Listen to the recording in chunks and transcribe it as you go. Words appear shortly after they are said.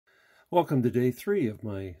Welcome to day 3 of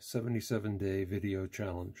my 77-day video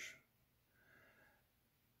challenge.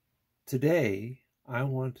 Today, I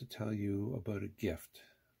want to tell you about a gift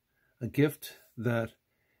that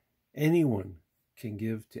anyone can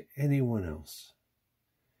give to anyone else.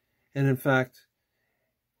 And in fact,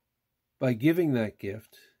 by giving that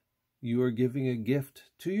gift, you are giving a gift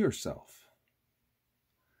to yourself.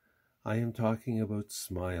 I am talking about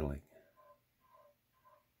smiling.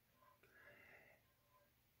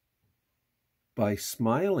 By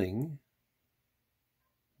smiling,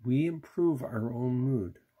 we improve our own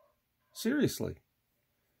mood. Seriously,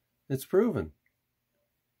 it's proven.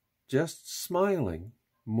 Just smiling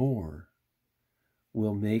more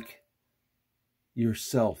will make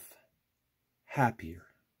yourself happier.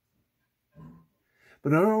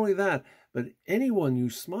 But not only that, but anyone you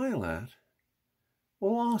smile at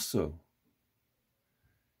will also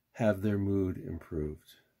have their mood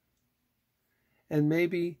improved. And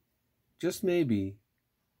maybe, just maybe,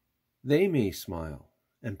 they may smile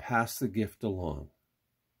and pass the gift along.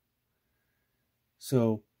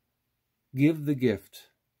 So give the gift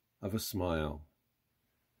of a smile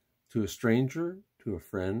to a stranger, to a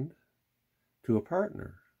friend, to a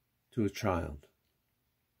partner, to a child.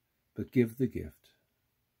 But give the gift.